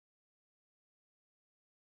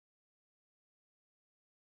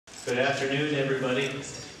Good afternoon, everybody.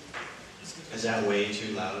 Is that way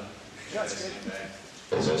too loud? Yeah, it's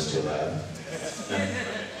good. Is this too loud?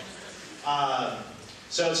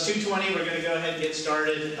 So it's 2:20. We're going to go ahead and get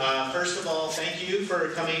started. First of all, thank you for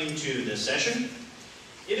coming to this session.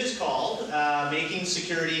 It is called Making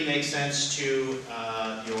Security Make Sense to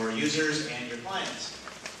Your Users and Your Clients.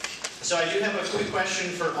 So I do have a quick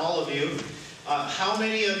question for all of you. How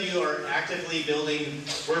many of you are actively building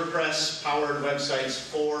WordPress-powered websites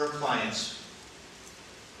for clients?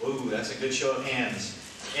 Ooh, that's a good show of hands.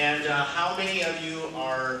 And how many of you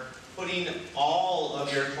are putting all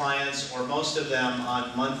of your clients, or most of them,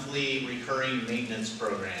 on monthly recurring maintenance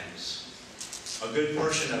programs? A good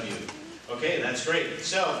portion of you. Okay, that's great.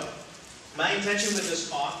 So, my intention with this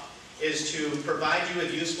talk is to provide you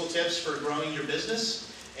with useful tips for growing your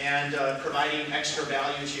business and providing extra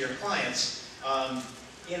value to your clients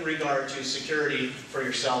in regard to security for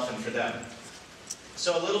yourself and for them.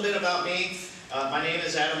 So a little bit about me. My name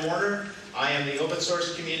is Adam Warner. I am the open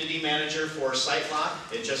source community manager for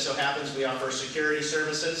SiteLock. It just so happens we offer security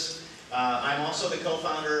services. I'm also the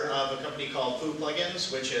co-founder of a company called Foo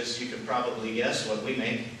Plugins, which is, you can probably guess what we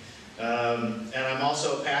make. And I'm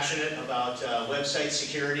also passionate about website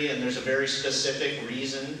security, and there's a very specific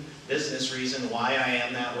reason, business reason, why I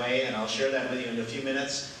am that way, and I'll share that with you in a few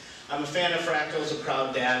minutes. I'm a fan of fractals, a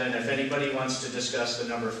proud dad, and if anybody wants to discuss the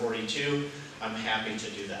number 42, I'm happy to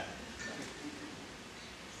do that.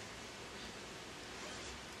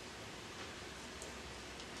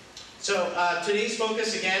 So today's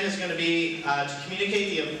focus again is going to be to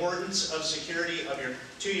communicate the importance of security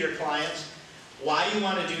to your clients, why you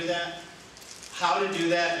want to do that, how to do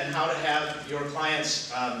that, and how to have your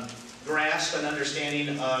clients grasp an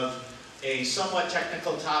understanding of a somewhat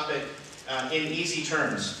technical topic in easy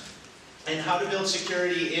terms, and how to build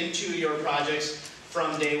security into your projects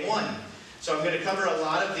from day one. So I'm going to cover a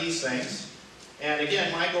lot of these things. And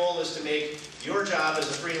again, my goal is to make your job as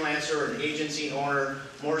a freelancer or an agency owner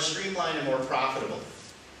more streamlined and more profitable.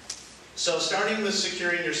 So starting with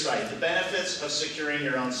securing your site, the benefits of securing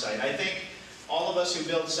your own site. I think all of us who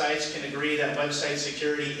build sites can agree that website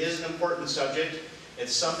security is an important subject.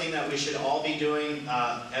 It's something that we should all be doing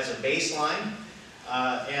as a baseline.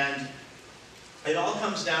 And it all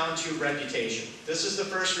comes down to reputation. This is the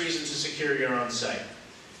first reason to secure your own site.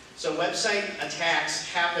 So website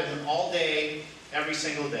attacks happen all day, every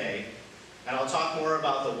single day. And I'll talk more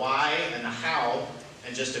about the why and the how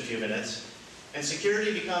in just a few minutes. And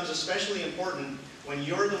security becomes especially important when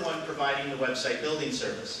you're the one providing the website building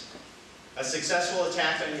service. A successful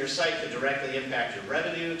attack on your site could directly impact your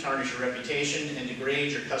revenue, tarnish your reputation, and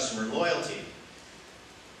degrade your customer loyalty.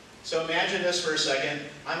 So imagine this for a second.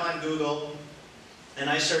 I'm on Google, and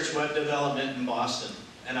I search web development in Boston.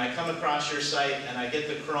 And I come across your site, and I get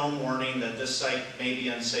the Chrome warning that this site may be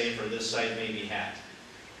unsafe or this site may be hacked.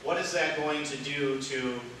 What is that going to do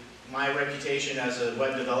to my reputation as a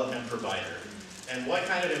web development provider? And what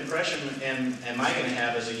kind of impression am I going to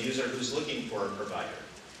have as a user who's looking for a provider?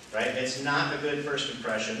 Right? It's not a good first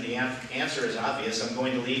impression. The answer is obvious. I'm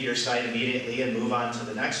going to leave your site immediately and move on to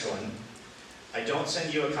the next one. I don't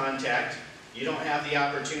send you a contact. You don't have the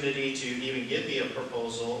opportunity to even give me a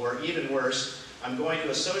proposal, or even worse, I'm going to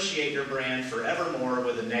associate your brand forevermore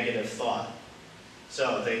with a negative thought.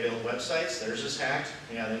 So they build websites, theirs is hacked,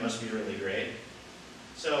 yeah, they must be really great.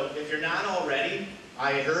 So if you're not already,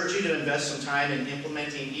 I urge you to invest some time in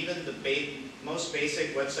implementing even the most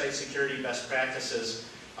basic website security best practices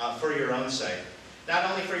for your own site. Not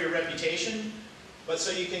only for your reputation, but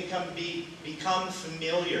so you can become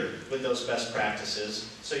familiar with those best practices,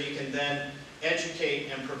 so you can then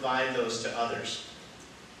educate and provide those to others.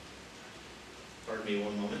 Pardon me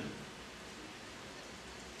one moment.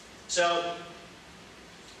 So,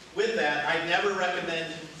 with that, I never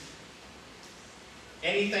recommend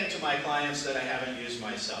anything to my clients that I haven't used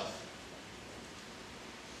myself.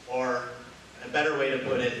 Or, a better way to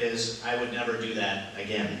put it is, I would never do that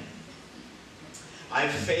again.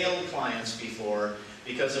 I've failed clients before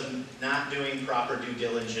because of not doing proper due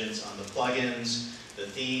diligence on the plugins, the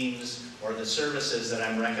themes, or the services that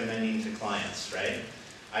I'm recommending to clients, right?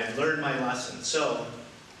 I've learned my lesson. So,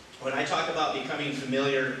 when I talk about becoming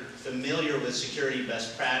familiar with security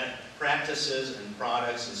best practices and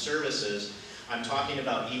products and services, I'm talking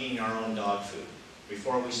about eating our own dog food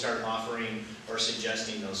before we start offering or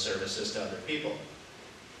suggesting those services to other people.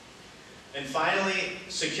 And finally,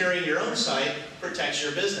 securing your own site protects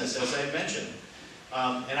your business, as I've mentioned.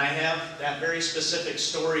 And I have that very specific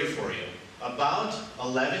story for you. About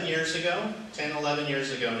 11 years ago, 10, 11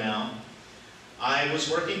 years ago now, I was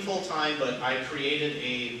working full-time, but I created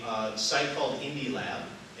a site called Indie Lab,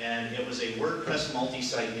 and it was a WordPress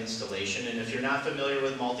multi-site installation. And if you're not familiar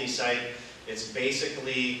with multi-site, it's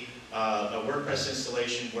basically a WordPress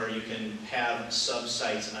installation where you can have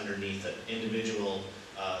sub-sites underneath it, individual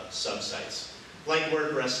sub-sites. Like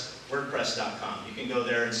WordPress.com. You can go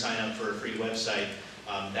there and sign up for a free website.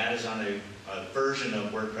 That is on a version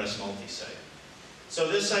of WordPress multi-site. So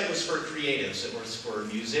this site was for creatives. It was for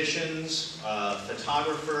musicians,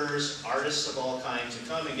 photographers, artists of all kinds to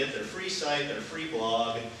come and get their free site, their free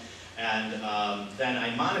blog, and then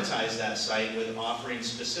I monetized that site with offering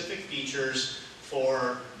specific features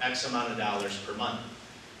for X amount of dollars per month.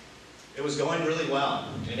 It was going really well,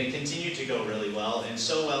 and it continued to go really well, and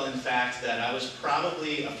so well in fact that I was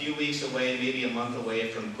probably a few weeks away, maybe a month away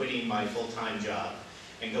from quitting my full-time job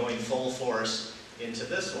and going full force into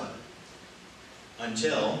this one.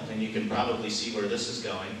 Until, and you can probably see where this is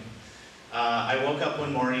going, I woke up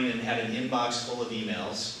one morning and had an inbox full of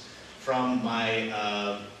emails from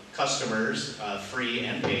my customers, free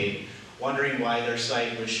and paid, wondering why their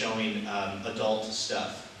site was showing adult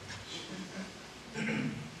stuff.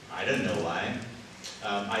 I didn't know why.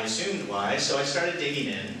 I assumed why, so I started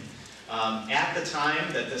digging in. At the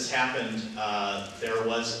time that this happened, there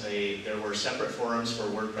were separate forums for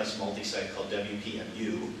WordPress multi-site called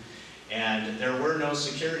WPMU, and there were no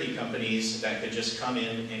security companies that could just come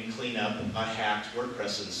in and clean up a hacked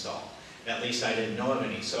WordPress install. At least I didn't know of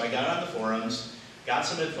any. So I got on the forums, got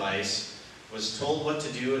some advice, was told what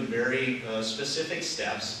to do in very specific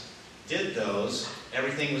steps, did those,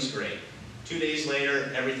 everything was great. 2 days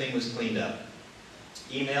later, everything was cleaned up.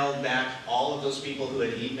 Emailed back all of those people who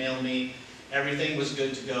had emailed me, everything was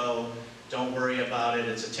good to go, don't worry about it,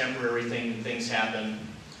 it's a temporary thing, things happen.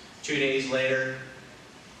 2 days later,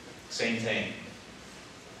 same thing.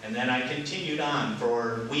 And then I continued on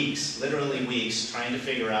for weeks, literally weeks, trying to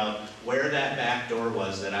figure out where that back door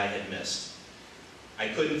was that I had missed. I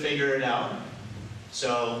couldn't figure it out,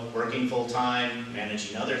 so working full-time,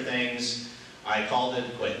 managing other things, I called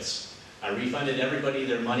it quits. I refunded everybody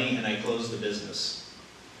their money and I closed the business.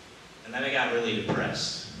 And then I got really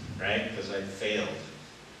depressed, right, because I failed.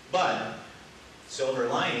 But, silver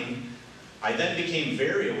lining, I then became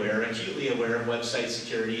very aware, acutely aware of website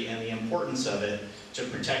security and the importance of it to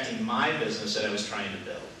protecting my business that I was trying to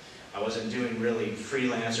build. I wasn't doing really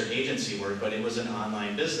freelance or agency work, but it was an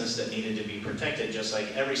online business that needed to be protected just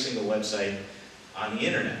like every single website on the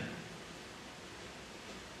internet.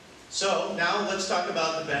 So now let's talk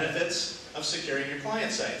about the benefits of securing your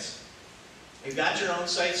client sites. You've got your own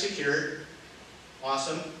site secured.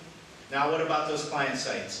 Awesome. Now what about those client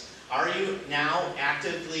sites? Are you now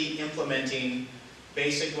actively implementing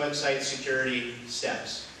basic website security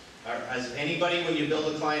steps? As anybody, when you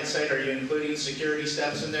build a client site, are you including security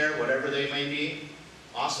steps in there, whatever they may be?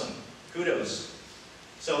 Awesome. Kudos.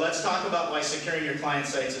 So let's talk about why securing your client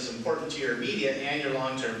sites is important to your immediate and your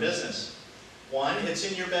long-term business. One, it's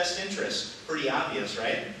in your best interest. Pretty obvious,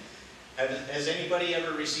 right? Has anybody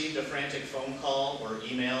ever received a frantic phone call or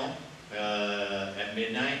email at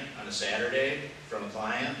midnight on a Saturday from a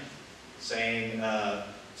client saying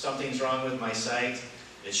something's wrong with my site,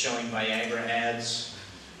 it's showing Viagra ads?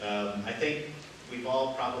 I think we've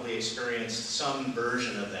all probably experienced some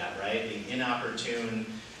version of that, right? The inopportune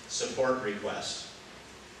support request.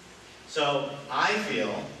 So I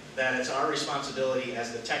feel that it's our responsibility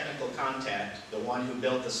as the technical contact, the one who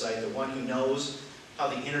built the site, the one who knows how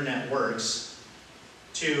the internet works,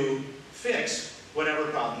 to fix whatever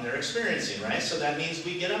problem they're experiencing, right? So that means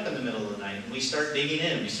we get up in the middle of the night and we start digging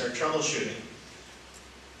in, we start troubleshooting.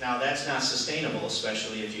 Now that's not sustainable,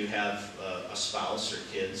 especially if you have a spouse or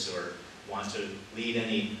kids or want to lead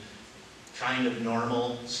any kind of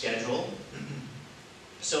normal schedule.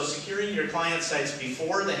 So securing your client sites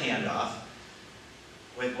before the handoff,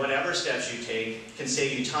 with whatever steps you take, can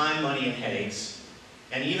save you time, money, and headaches.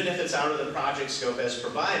 And even if it's out of the project scope as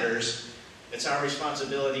providers, it's our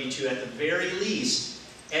responsibility to, at the very least,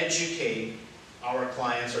 educate our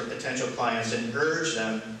clients or potential clients and urge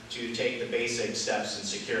them to take the basic steps in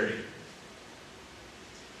security.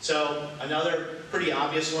 So another pretty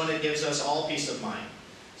obvious one, it gives us all peace of mind.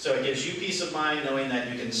 So it gives you peace of mind knowing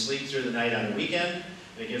that you can sleep through the night on a weekend.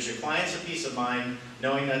 And it gives your clients a peace of mind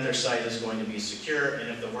knowing that their site is going to be secure, and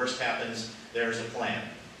if the worst happens, there's a plan.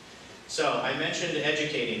 So I mentioned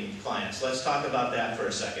educating clients. Let's talk about that for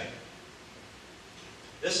a second.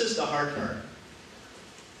 This is the hard part.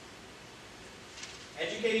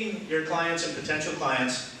 Educating your clients and potential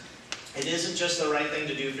clients, it isn't just the right thing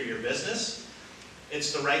to do for your business,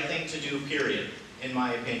 it's the right thing to do, period, in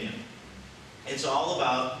my opinion. It's all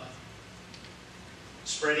about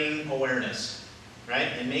spreading awareness, right?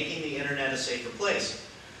 And making the internet a safer place.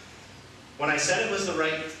 When I said it was the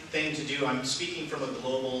right thing to do, I'm speaking from a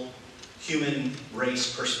global human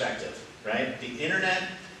race perspective, right? The internet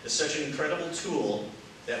is such an incredible tool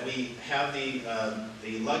that we have the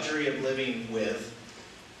luxury of living with,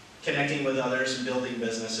 connecting with others and building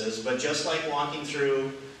businesses. But just like walking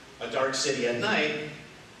through a dark city at night,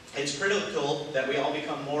 it's critical that we all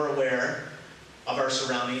become more aware of our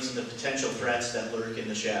surroundings and the potential threats that lurk in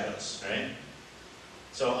the shadows, right?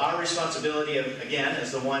 So our responsibility, again,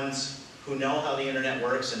 as the ones who know how the internet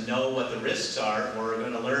works and know what the risks are, or are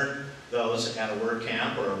going to learn those at a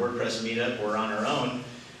WordCamp or a WordPress meetup or on our own,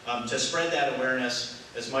 to spread that awareness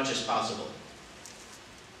as much as possible.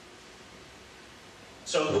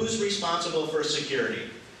 So who's responsible for security?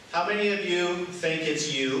 How many of you think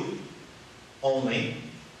it's you only?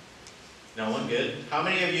 No one? Good. How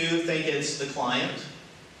many of you think it's the client?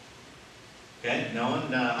 Okay, no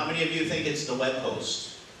one. How many of you think it's the web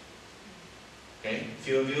host? Okay, a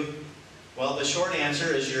few of you. Well, the short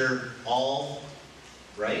answer is you're all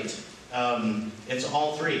right. It's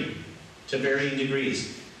all three to varying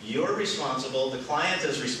degrees. You're responsible, the client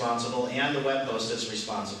is responsible, and the web host is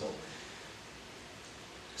responsible.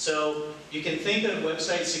 So you can think of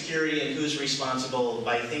website security and who's responsible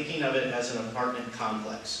by thinking of it as an apartment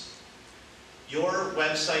complex. Your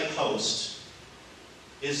website host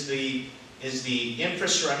is the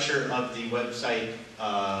infrastructure of the website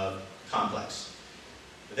complex.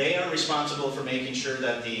 They are responsible for making sure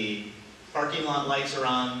that the parking lot lights are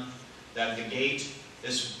on, that the gate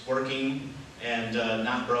is working and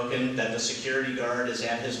not broken, that the security guard is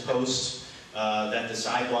at his post, that the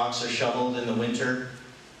sidewalks are shoveled in the winter,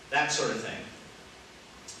 that sort of thing.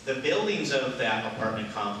 The buildings of that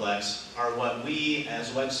apartment complex are what we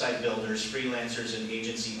as website builders, freelancers, and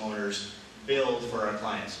agency owners build for our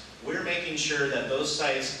clients. We're making sure that those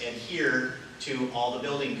sites adhere to all the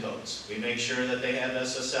building codes. We make sure that they have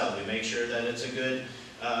SSL. We make sure that it's a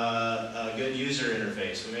good user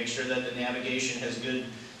interface. We make sure that the navigation has good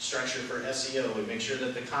structure for SEO. We make sure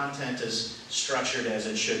that the content is structured as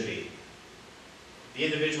it should be. The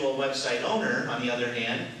individual website owner, on the other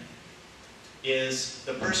hand, is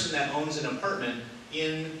the person that owns an apartment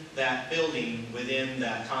in that building within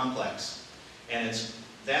that complex. And it's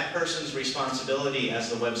that person's responsibility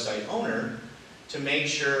as the website owner to make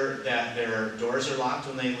sure that their doors are locked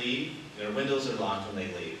when they leave, their windows are locked when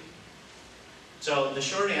they leave. So the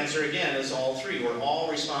short answer, again, is all three. We're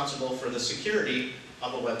all responsible for the security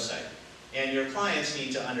of a website. And your clients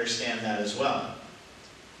need to understand that as well.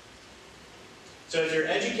 So if you're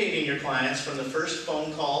educating your clients from the first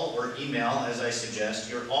phone call or email, as I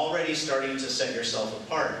suggest, you're already starting to set yourself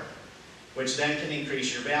apart, which then can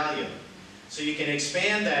increase your value. So you can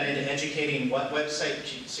expand that into educating what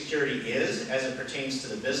website security is as it pertains to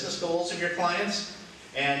the business goals of your clients,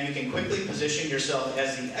 and you can quickly position yourself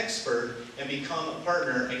as the expert and become a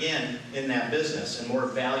partner, again, in that business and more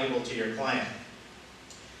valuable to your client.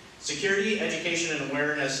 Security, education, and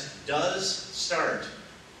awareness does start,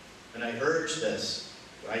 and I urge this,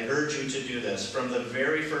 I urge you to do this from the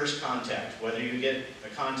very first contact, whether you get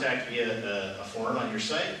a contact via a form on your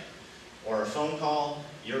site or a phone call.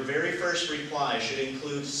 Your very first reply should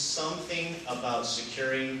include something about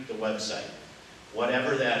securing the website,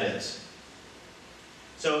 whatever that is.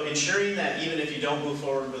 So ensuring that even if you don't move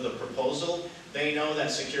forward with a proposal, they know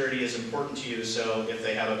that security is important to you, so if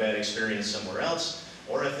they have a bad experience somewhere else,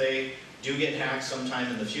 or if they do get hacked sometime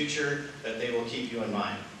in the future, that they will keep you in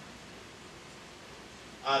mind.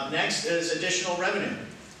 Next is additional revenue.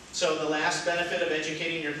 So the last benefit of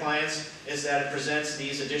educating your clients is that it presents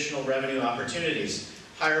these additional revenue opportunities,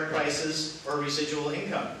 higher prices or residual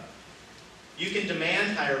income. You can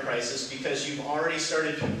demand higher prices because you've already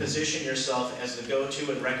started to position yourself as the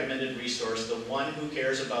go-to and recommended resource, the one who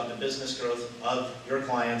cares about the business growth of your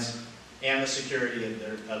clients and the security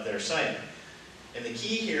of their site. And the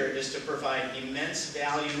key here is to provide immense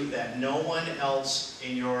value that no one else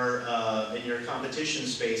in your competition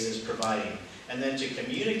space is providing, and then to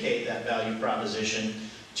communicate that value proposition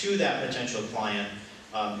to that potential client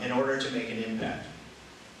in order to make an impact.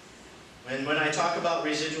 And when I talk about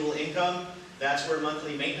residual income, that's where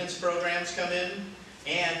monthly maintenance programs come in,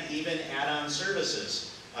 and even add-on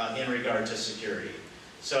services in regard to security.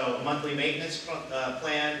 So a monthly maintenance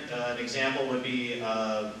plan, an example would be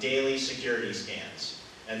daily security scans.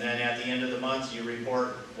 And then at the end of the month, you report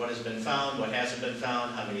what has been found, what hasn't been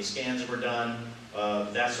found, how many scans were done,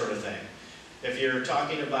 that sort of thing. If you're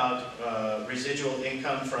talking about residual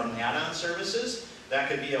income from add-on services, that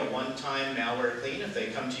could be a one-time malware clean. If they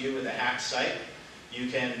come to you with a hacked site, you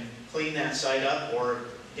can clean that site up or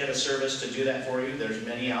get a service to do that for you. There's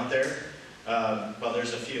many out there. Well,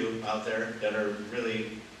 there's a few out there that are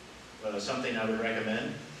really something I would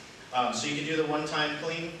recommend. So you can do the one-time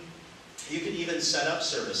clean. You could even set up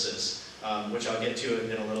services, which I'll get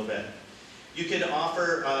to in a little bit. You could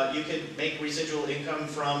you could make residual income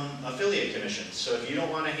from affiliate commissions. So if you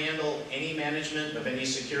don't want to handle any management of any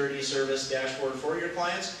security service dashboard for your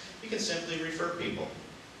clients, you can simply refer people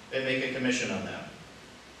and make a commission on that.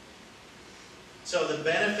 So the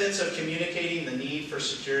benefits of communicating the need for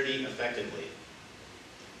security effectively.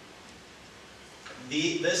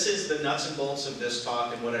 This is the nuts and bolts of this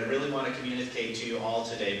talk and what I really want to communicate to you all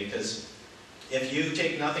today, because if you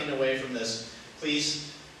take nothing away from this,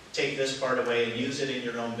 please take this part away and use it in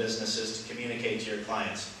your own businesses to communicate to your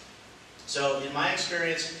clients. So in my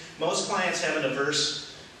experience, most clients have an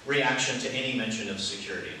averse reaction to any mention of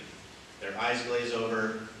security. Their eyes glaze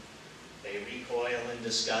over, they recoil in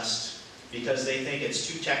disgust because they think it's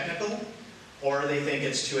too technical, or they think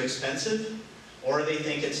it's too expensive, or they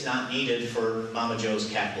think it's not needed for Mama Joe's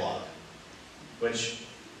cat blog, which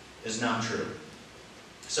is not true.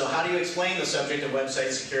 So how do you explain the subject of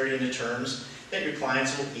website security into terms that your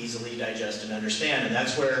clients will easily digest and understand? And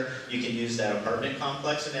that's where you can use that apartment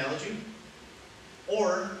complex analogy,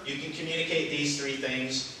 or you can communicate these three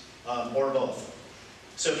things, or both.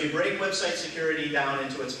 So if you break website security down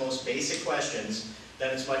into its most basic questions,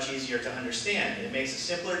 then it's much easier to understand. It makes it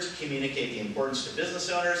simpler to communicate the importance to business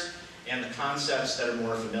owners and the concepts that are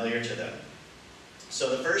more familiar to them. So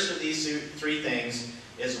the first of these three things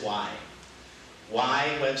is why.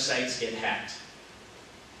 Why websites get hacked.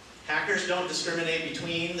 Hackers don't discriminate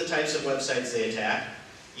between the types of websites they attack.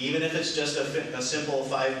 Even if it's just a simple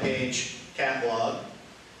 5-page cat blog,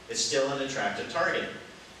 it's still an attractive target.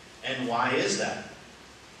 And why is that?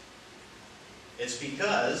 It's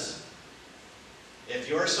because if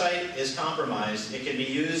your site is compromised, it can be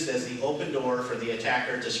used as the open door for the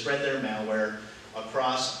attacker to spread their malware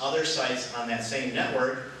across other sites on that same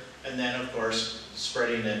network, and then, of course,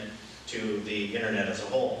 spreading it to the internet as a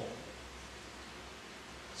whole.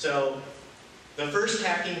 So the first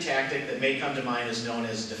hacking tactic that may come to mind is known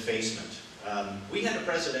as defacement. We had a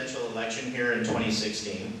presidential election here in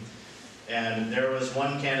 2016, and there was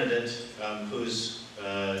one candidate whose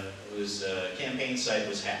campaign site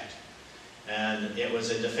was hacked. And it was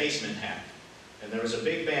a defacement hack. And there was a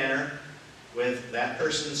big banner with that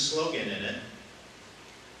person's slogan in it.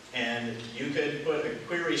 And you could put a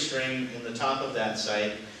query string in the top of that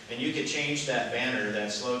site, and you could change that banner,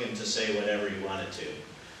 that slogan, to say whatever you wanted to.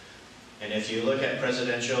 And if you look at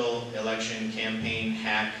presidential election campaign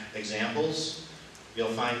hack examples, you'll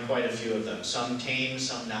find quite a few of them. Some tame,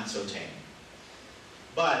 some not so tame.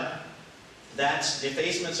 But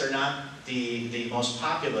defacements are not the most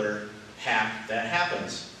popular hack that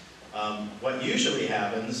happens. What usually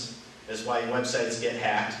happens is why websites get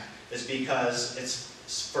hacked is because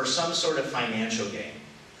it's for some sort of financial gain.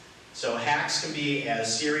 So hacks can be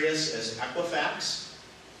as serious as Equifax.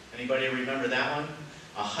 Anybody remember that one?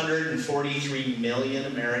 143 million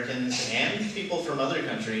Americans and people from other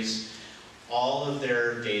countries, all of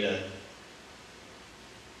their data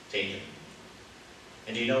taken.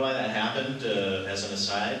 And do you know why that happened, as an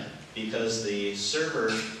aside? Because the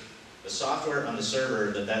software on the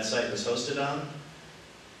server that site was hosted on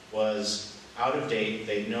was out of date.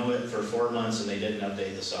 They'd known it for 4 months and they didn't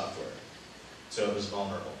update the software. So it was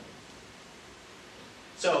vulnerable.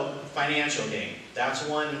 So financial gain. That's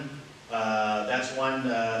one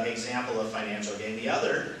example of financial gain. The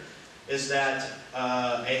other is that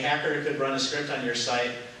a hacker could run a script on your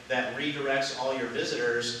site that redirects all your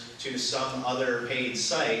visitors to some other paid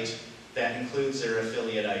site that includes their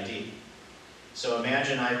affiliate ID. So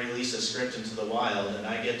imagine I release a script into the wild and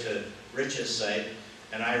I get to Rich's site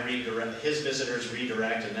and his visitors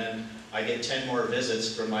redirect, and then I get 10 more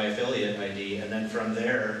visits from my affiliate ID, and then from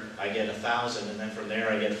there I get 1,000, and then from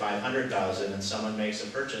there I get 500,000, and someone makes a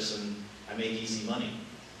purchase and I make easy money.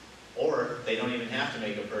 Or they don't even have to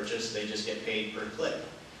make a purchase, they just get paid per click.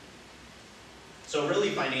 So really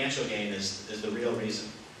financial gain is the real reason.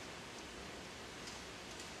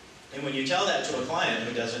 And when you tell that to a client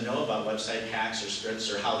who doesn't know about website hacks or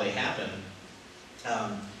scripts or how they happen,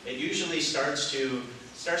 it usually starts to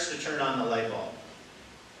turn on the light bulb.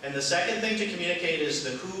 And the second thing to communicate is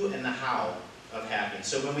the who and the how of hacking.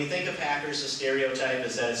 So when we think of hackers, the stereotype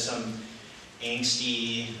is that it's some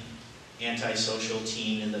angsty, antisocial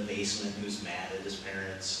teen in the basement who's mad at his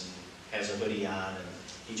parents and has a hoodie on, and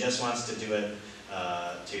he just wants to do it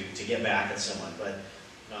to get back at someone. But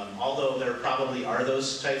although there probably are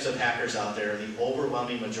those types of hackers out there, the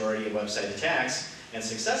overwhelming majority of website attacks and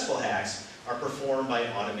successful hacks are performed by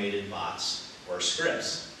automated bots or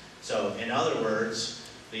scripts. So in other words,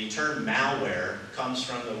 the term malware comes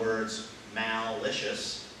from the words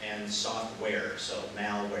malicious and software, so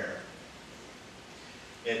malware.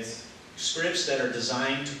 It's scripts that are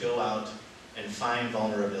designed to go out and find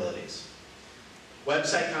vulnerabilities.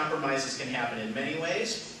 Website compromises can happen in many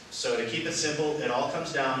ways, so to keep it simple, it all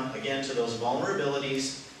comes down, again, to those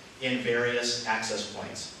vulnerabilities in various access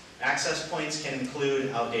points. Access points can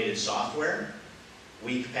include outdated software,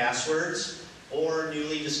 weak passwords, or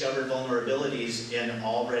newly discovered vulnerabilities in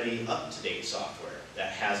already up-to-date software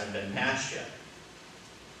that hasn't been patched yet.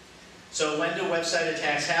 So when do website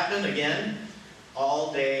attacks happen? Again,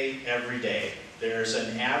 all day, every day. There's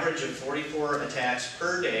an average of 44 attacks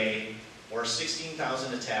per day, or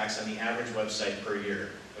 16,000 attacks on the average website per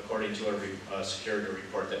year, according to a security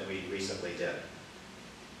report that we recently did.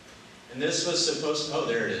 And this was supposed to, oh,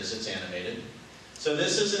 there it is, it's animated. So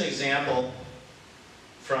this is an example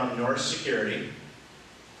from North Security,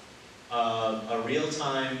 a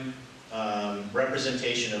real-time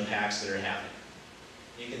representation of hacks that are happening.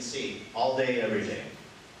 You can see, all day, every day.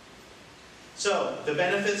 So, the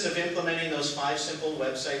benefits of implementing those 5 simple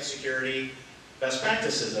website security best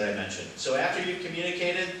practices that I mentioned. So after you've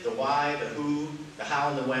communicated the why, the who, the how,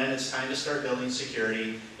 and the when, it's time to start building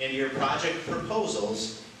security into your project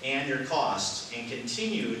proposals and your costs, and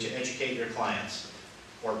continue to educate your clients,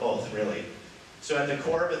 or both, really. So at the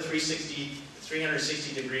core of a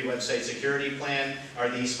 360-degree website security plan are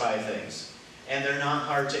these 5 things. And they're not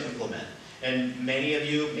hard to implement. And many of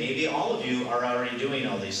you, maybe all of you, are already doing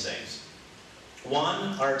all these things.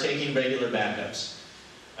 1 are taking regular backups.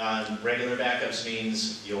 Regular backups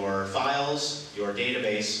means your files, your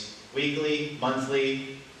database, weekly,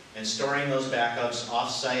 monthly, and storing those backups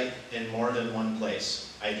off-site in more than one place.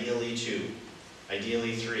 Ideally 2,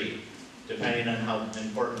 ideally 3, depending on how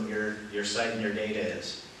important your site and your data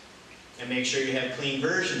is. And make sure you have clean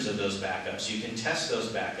versions of those backups. You can test those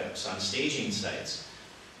backups on staging sites.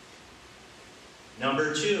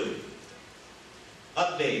 Number 2,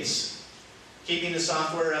 updates. Keeping the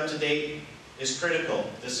software up to date is critical.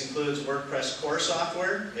 This includes WordPress core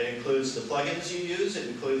software, it includes the plugins you use, it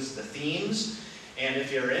includes the themes, and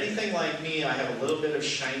if you're anything like me, I have a little bit of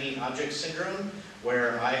shiny object syndrome,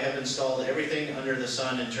 where I have installed everything under the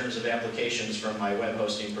sun in terms of applications from my web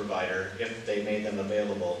hosting provider, if they made them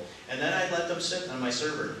available, and then I let them sit on my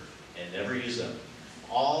server and never use them.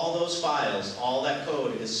 All those files, all that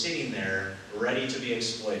code is sitting there ready to be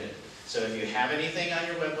exploited. So if you have anything on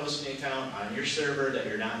your web hosting account, on your server that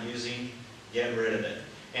you're not using, get rid of it.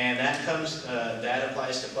 And that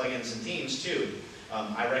applies to plugins and themes too.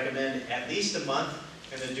 I recommend at least a month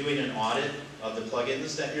kind of doing an audit of the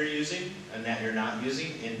plugins that you're using and that you're not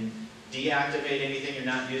using, and deactivate anything you're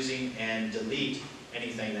not using and delete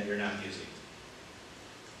anything that you're not using.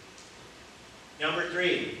 Number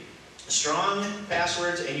 3, strong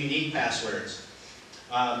passwords and unique passwords.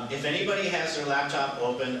 If anybody has their laptop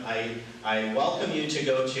open, I welcome you to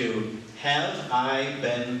go to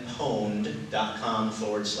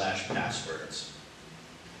haveibeenpwned.com/passwords.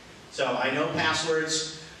 So I know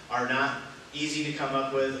passwords are not easy to come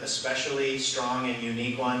up with, especially strong and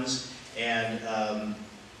unique ones, and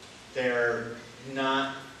they're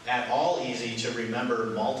not at all easy to remember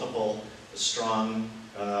multiple strong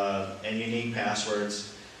and unique passwords.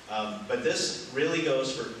 But this really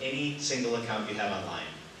goes for any single account you have online,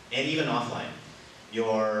 and even offline.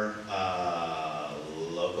 Your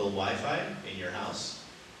local Wi-Fi in your house,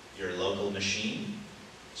 your local machine,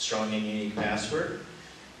 strong and unique password.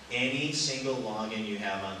 Any single login you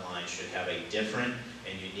have online should have a different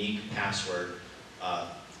and unique password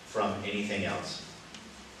from anything else.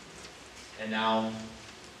 And now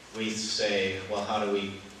we say, well, how do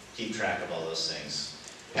we keep track of all those things?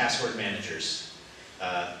 Password managers.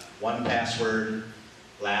 1Password,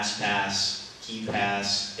 LastPass,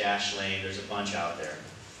 KeePass, Dashlane, there's a bunch out there.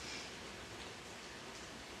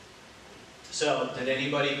 So, did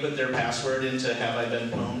anybody put their password into Have I Been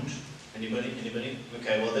Pwned? Anybody? Anybody?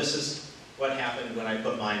 Okay, well this is what happened when I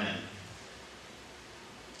put mine in.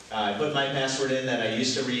 I put my password in that I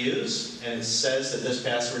used to reuse, and it says that this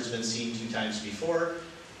password's been seen 2 times before,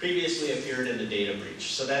 previously appeared in a data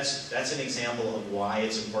breach. So that's an example of why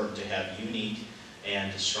it's important to have unique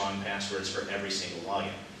and strong passwords for every single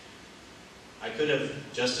login. I could have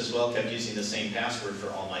just as well kept using the same password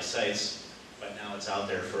for all my sites, but now it's out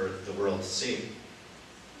there for the world to see.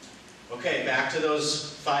 Okay, back to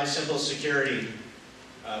those 5 simple security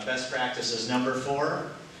best practices. Number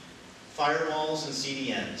 4, firewalls and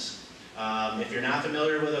CDNs. If you're not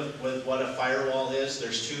familiar with what a firewall is,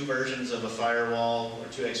 there's 2 versions of a firewall, or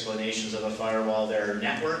 2 explanations of a firewall. There are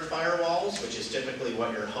network firewalls, which is typically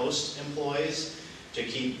what your host employs to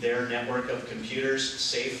keep their network of computers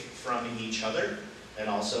safe from each other and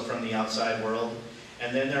also from the outside world.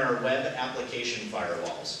 And then there are web application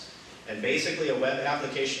firewalls. And basically a web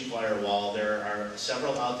application firewall, there are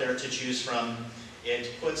several out there to choose from.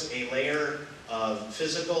 It puts a layer of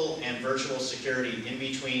physical and virtual security in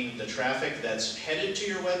between the traffic that's headed to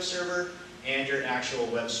your web server and your actual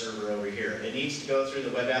web server over here. It needs to go through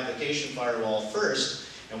the web application firewall first,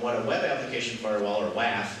 and what a web application firewall, or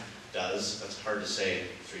WAF, does, that's hard to say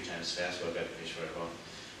 3 times fast, web application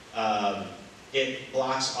firewall, it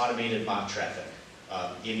blocks automated bot traffic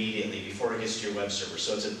immediately before it gets to your web server.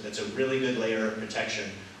 So it's a really good layer of protection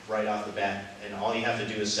right off the bat, and all you have to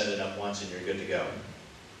do is set it up once and you're good to go.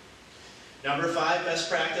 Number 5 best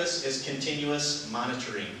practice is continuous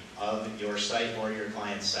monitoring of your site or your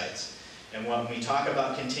client's sites. And when we talk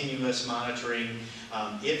about continuous monitoring,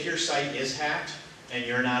 if your site is hacked and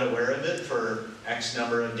you're not aware of it for X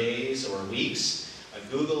number of days or weeks,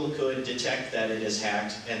 Google could detect that it is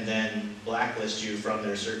hacked and then blacklist you from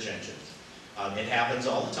their search engine. It happens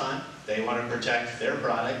all the time. They want to protect their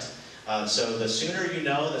product. So the sooner you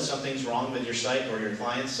know that something's wrong with your site or your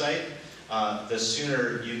client's site, the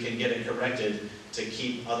sooner you can get it corrected to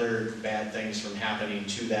keep other bad things from happening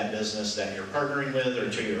to that business that you're partnering with or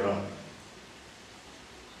to your own.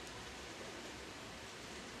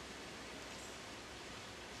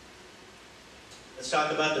 Let's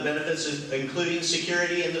talk about the benefits of including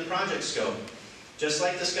security in the project scope. Just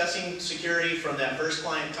like discussing security from that first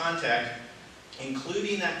client contact,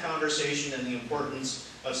 including that conversation and the importance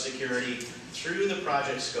of security through the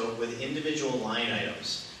project scope with individual line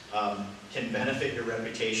items can benefit your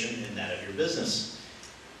reputation and that of your business.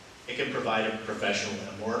 It can provide a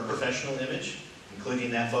more professional image,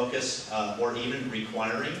 including that focus, or even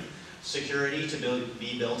requiring security to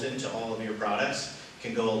be built into all of your products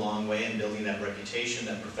can go a long way in building that reputation,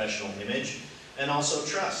 that professional image, and also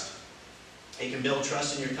trust. It can build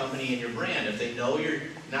trust in your company and your brand. If they know you're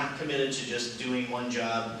not committed to just doing one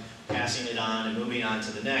job, passing it on, and moving on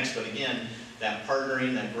to the next, but again, that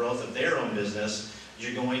partnering, that growth of their own business,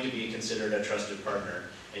 you're going to be considered a trusted partner,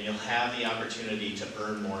 and you'll have the opportunity to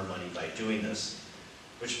earn more money by doing this.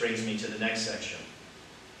 Which brings me to the next section,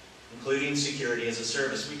 including security as a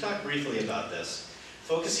service. We talked briefly about this.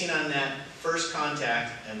 Focusing on that first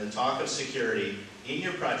contact and the talk of security in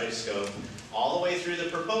your project scope, all the way through the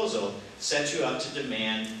proposal, sets you up to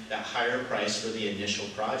demand that higher price for the initial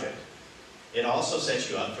project. It also sets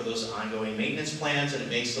you up for those ongoing maintenance plans, and it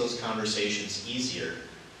makes those conversations easier.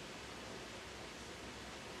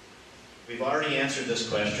 We've already answered this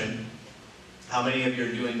question. How many of you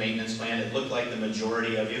are doing maintenance plan? It looked like the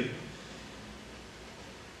majority of you.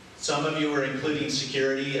 Some of you are including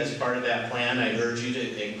security as part of that plan. I urge you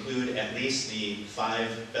to include at least the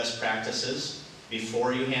 5 best practices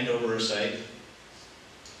before you hand over a site.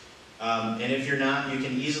 And if you're not, you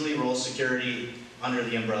can easily roll security under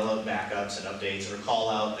the umbrella of backups and updates, or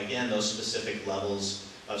call out, again, those specific levels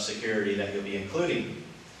of security that you'll be including.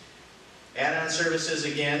 Add-on services,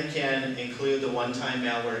 again, can include the one-time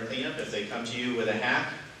malware cleanup. If they come to you with a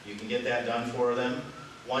hack, you can get that done for them.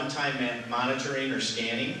 One-time monitoring or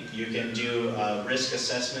scanning, you can do a risk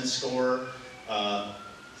assessment score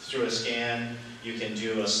through a scan. You can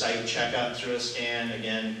do a site checkup through a scan.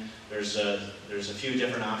 Again, there's a few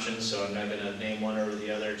different options, so I'm not going to name one over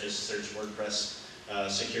the other. Just search WordPress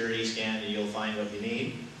security scan and you'll find what you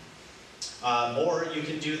need. Or you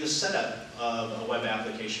can do the setup of a web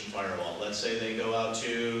application firewall. Let's say they go out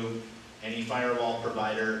to any firewall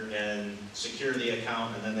provider and secure the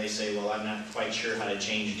account, and then they say, well, I'm not quite sure how to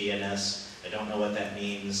change DNS. I don't know what that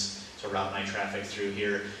means to route my traffic through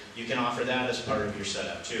here. You can offer that as part of your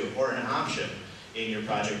setup too, or an option in your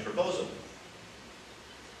project proposal.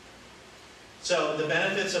 So the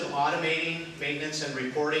benefits of automating maintenance and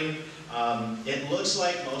reporting, it looks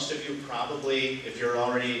like most of you probably, if you're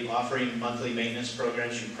already offering monthly maintenance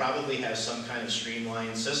programs, you probably have some kind of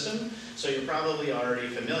streamlined system. So you're probably already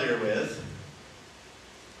familiar with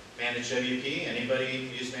Managed WP.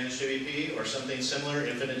 Anybody use Managed WP or something similar,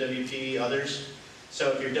 Infinite WP, others?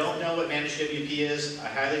 So if you don't know what Managed WP is, I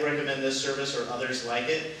highly recommend this service or others like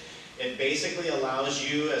it. It basically allows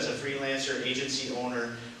you as a freelancer agency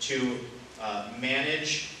owner to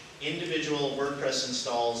manage individual WordPress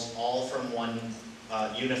installs all from one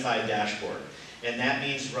unified dashboard. And that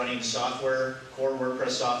means running software, core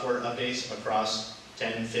WordPress software updates across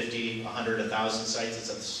 10, 50, 100, 1,000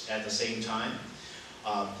 sites at the same time.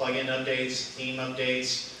 Plugin updates, theme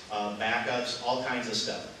updates, backups, all kinds of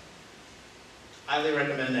stuff. Highly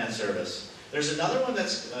recommend that service. There's another one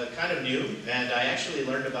that's kind of new, and I actually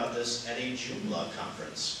learned about this at a Joomla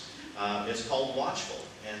conference. It's called Watchful.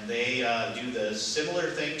 And they do the similar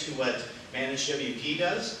thing to what Managed WP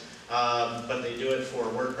does, but they do it for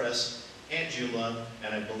WordPress and Joomla,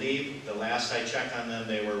 and I believe the last I checked on them,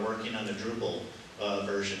 they were working on the Drupal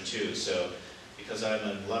version too. So, because I'm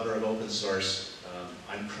a lover of open source,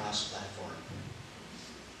 I'm cross-platform.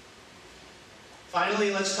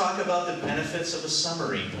 Finally, let's talk about the benefits of a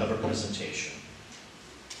summary of a presentation.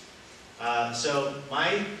 So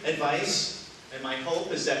my advice and my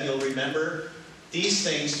hope is that you'll remember these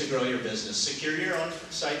things to grow your business. Secure your own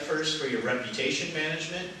site first for your reputation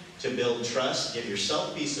management, to build trust, give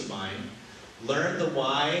yourself peace of mind. Learn the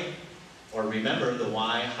why, or remember the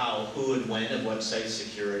why, how, who, and when of website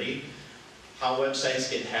security. How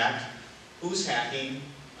websites get hacked, who's hacking,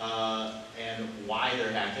 and why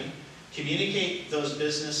they're hacking. Communicate those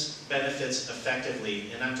business benefits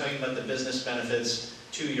effectively, and I'm talking about the business benefits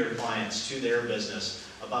to your clients, to their business,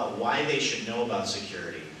 about why they should know about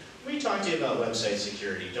security. Let me talk to you about website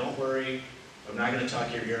security. Don't worry, I'm not going to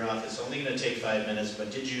talk your ear off. It's only going to take 5 minutes,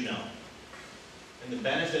 but did you know? And the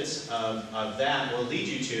benefits of that will lead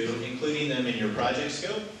you to including them in your project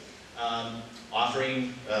scope,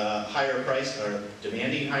 offering higher price, or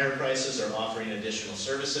demanding higher prices, or offering additional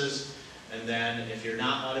services. And then if you're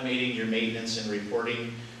not automating your maintenance and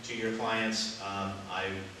reporting to your clients, I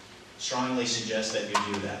strongly suggest that you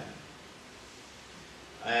do that.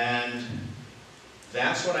 And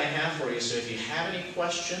that's what I have for you. So if you have any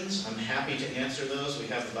questions, I'm happy to answer those. We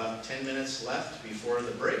have about 10 minutes left before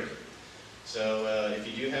the break. So if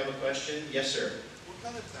you do have a question, yes, sir. What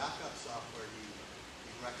kind of backup software do you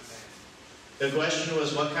recommend? The question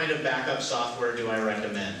was, what kind of backup software do I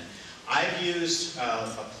recommend? I've used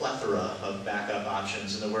a plethora of backup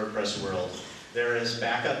options in the WordPress world. There is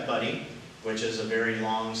Backup Buddy, which is a very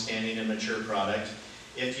long-standing and mature product.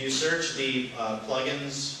 If you search the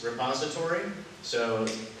plugins repository, so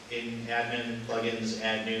in admin, plugins,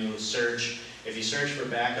 add new, search. If you search for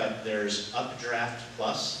backup, there's Updraft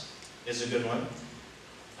Plus is a good one.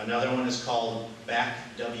 Another one is called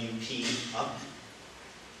BackWP Up.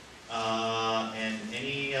 And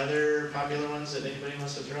any other popular ones that anybody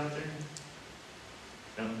wants to throw out there?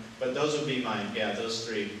 No? But those would be mine. Yeah, those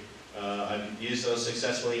three. I've used those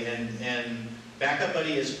successfully. And Backup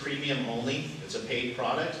Buddy is premium only. It's a paid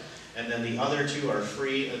product. And then the other two are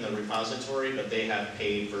free in the repository, but they have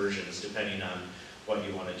paid versions depending on what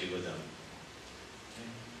you want to do with them.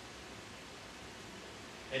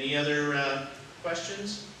 Okay. Any other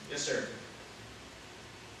questions? Yes, sir.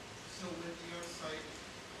 So with your site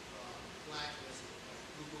blacklist,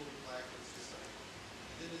 Google blacklist your site,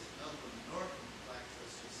 and then there's another one, Norton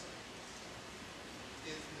blacklist your site.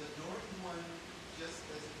 Is the Norton one just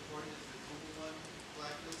as important as the Google one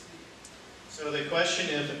blacklisting? So the question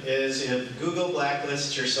is if Google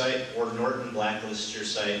blacklists your site or Norton blacklists your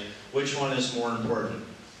site, which one is more important?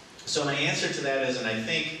 So my answer to that is, and I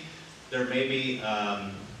think there may be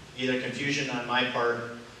either confusion on my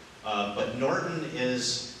part, but Norton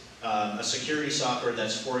is a security software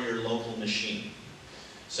that's for your local machine.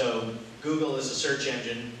 So Google is a search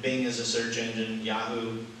engine, Bing is a search engine,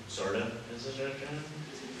 Yahoo sort of is a search engine.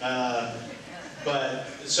 But,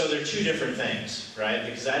 so they're two different things, right?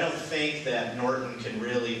 Because I don't think that Norton can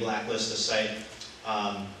really blacklist a site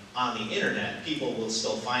on the internet. People will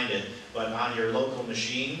still find it, but on your local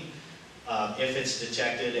machine, if it's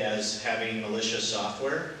detected as having malicious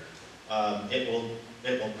software, it will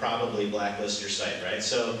probably blacklist your site, right?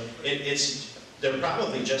 So they're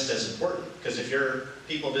probably just as important, because if your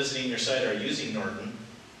people visiting your site are using Norton,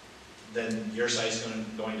 then your site's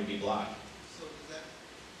going to be blocked. So is that,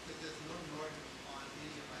 because there's no Norton on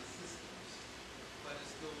any of my systems, but it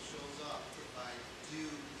still shows up if I do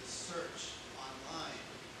the search online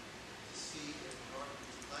to see if Norton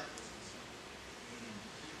is blacklisted something.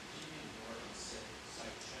 You mean Norton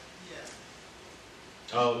site check?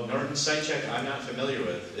 Yeah. Oh, Norton Site Check, I'm not familiar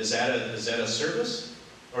with. Is that a service?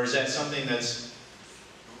 Or is that something that's...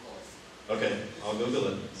 Google it. Okay, I'll Google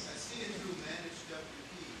it. I see it through Managed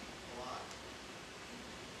WP a lot.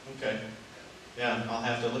 Okay. Yeah, I'll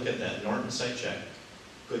have to look at that. Norton Site Check.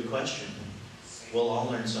 Good question. We'll all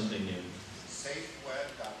learn something new.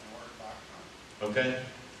 Safeweb.norton.com. Okay.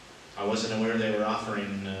 I wasn't aware they were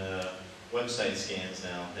offering website scans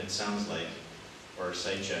now, it sounds like, or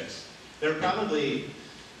site checks. They're probably,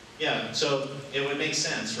 yeah, so it would make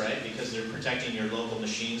sense, right? Because they're protecting your local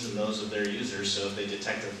machines and those of their users, so if they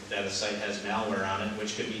detect that a site has malware on it,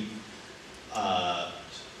 which could be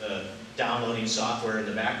downloading software in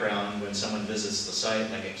the background when someone visits the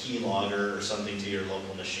site, like a keylogger or something to your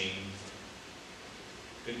local machine.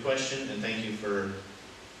 Good question, and thank you for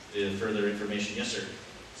the further information. Yes, sir?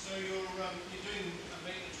 So you're doing a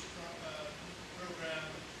maintenance program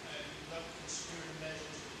and you look at security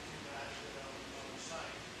measures that you can add on the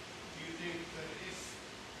site. Do you think that if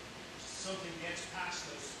something gets past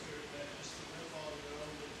those security measures, to no fault of their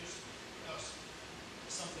own, but just because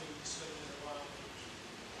something discovered in the wild which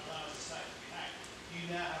allows the site to be hacked, you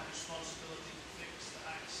now have responsibility to fix the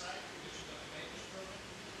hacked site because you've got a maintenance program?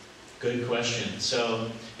 Good question.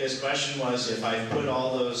 So his question was, if I put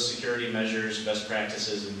all those security measures, best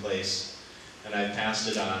practices in place, and I've passed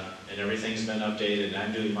it on, and everything's been updated, and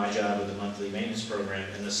I'm doing my job with the monthly maintenance program,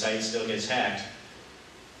 and the site still gets hacked,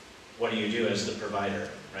 what do you do as the provider,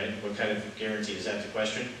 right? What kind of guarantee? Is that the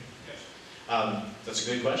question? Yes. That's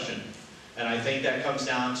a good question. And I think that comes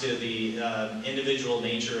down to the individual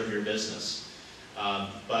nature of your business.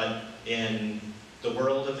 But in the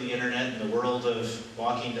world of the internet, in the world of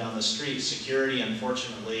walking down the street, security,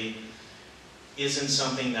 unfortunately, isn't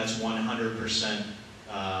something that's 100%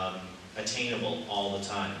 attainable all the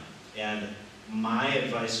time. And my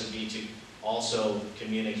advice would be to also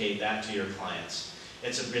communicate that to your clients.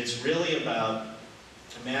 It's really about,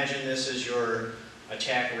 imagine this as your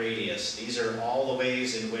attack radius. These are all the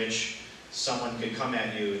ways in which someone could come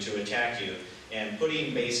at you to attack you. And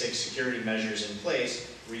putting basic security measures in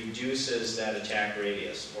place reduces that attack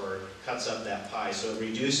radius, or cuts up that pie, so it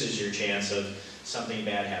reduces your chance of something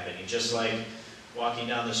bad happening. Just like walking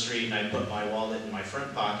down the street and I put my wallet in my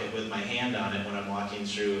front pocket with my hand on it when I'm walking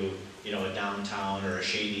through, you know, a downtown or a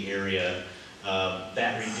shady area,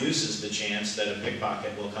 that reduces the chance that a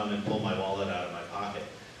pickpocket will come and pull my wallet out of my pocket.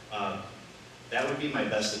 That would be my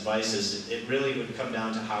best advice. Is it really would come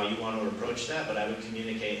down to how you want to approach that, but I would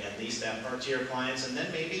communicate at least that part to your clients, and then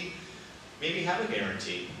maybe have a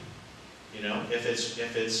guarantee. You know, if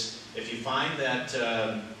you find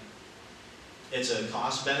that it's a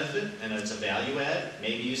cost benefit and it's a value add,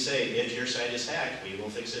 maybe you say, if your site is hacked, we will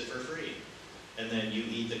fix it for free, and then you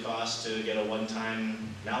eat the cost to get a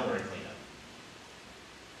one-time malware cleanup.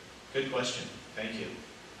 Good question. Thank you.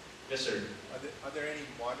 Yes, sir. Are there any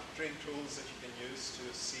monitoring tools that you can use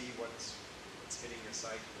to see what's hitting your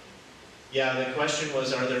site? Yeah, the question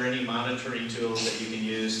was, are there any monitoring tools that you can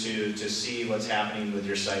use to see what's happening with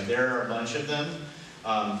your site? There are a bunch of them.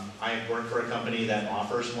 I work for a company that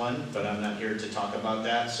offers one, but I'm not here to talk about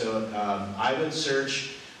that. So I would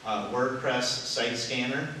search WordPress Site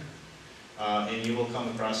Scanner, and you will come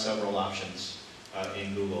across several options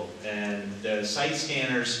in Google. And the site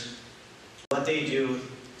scanners, what they do,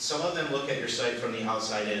 some of them look at your site from the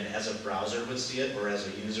outside in, as a browser would see it, or as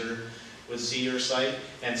a user would see your site,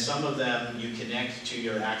 and some of them you connect to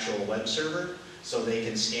your actual web server, so they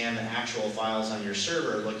can scan the actual files on your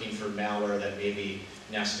server looking for malware that may be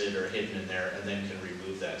nested or hidden in there, and then can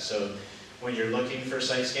remove that. So when you're looking for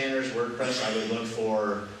site scanners, WordPress, I would look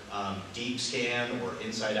for deep scan or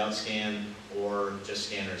inside out scan, or just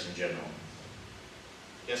scanners in general.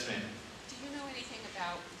 Yes, ma'am? Do you know anything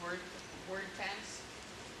about WordFence?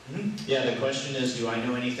 Yeah, the question is, do I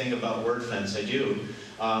know anything about WordFence? I do.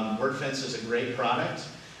 WordFence is a great product,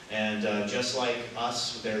 and just like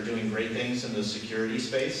us, they're doing great things in the security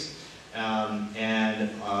space. I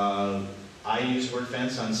use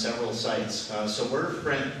WordFence on several sites. So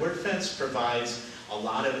WordFence provides a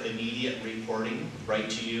lot of immediate reporting right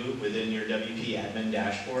to you within your WP admin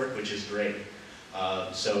dashboard, which is great.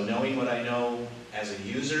 So knowing what I know as a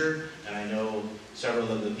user, and I know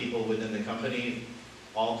several of the people within the company,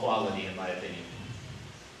 all quality in my opinion.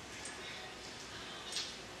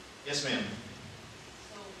 Yes, ma'am.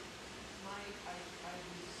 So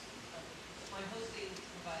my hosting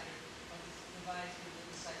provider provides me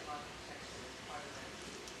with the site log protection as part of that.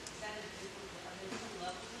 Is that a different, are there two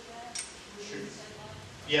levels of that within the site log?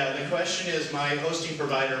 Yeah, the question is, my hosting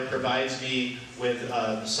provider provides me with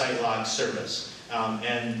a site log service.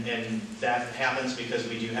 And that happens because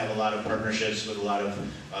we do have a lot of partnerships with a lot of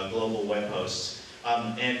global web hosts.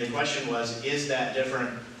 And the question was, is that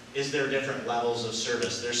different? Is there different levels of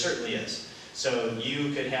service? There certainly is. So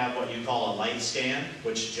you could have what you call a light scan,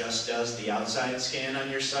 which just does the outside scan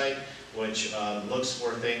on your site, which looks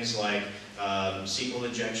for things like SQL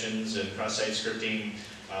injections and cross-site scripting,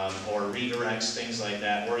 or redirects, things like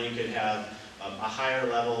that. Or you could have a higher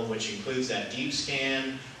level, which includes that deep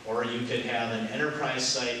scan, or you could have an enterprise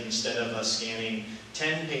site. Instead of us scanning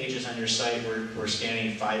 10 pages on your site, we're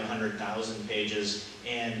scanning 500,000 pages,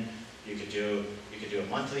 and you could do a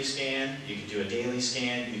monthly scan, you could do a daily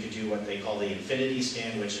scan, you could do what they call the infinity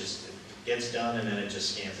scan, which is, it gets done and then it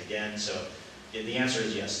just scans again. So the answer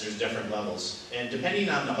is yes, there's different levels. And depending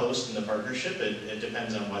on the host and the partnership, it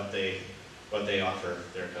depends on what they offer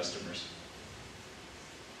their customers.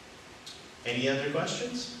 Any other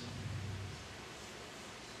questions?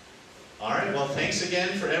 All right, well, thanks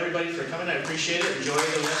again for everybody for coming. I appreciate it. Enjoy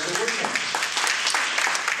the rest of the weekend.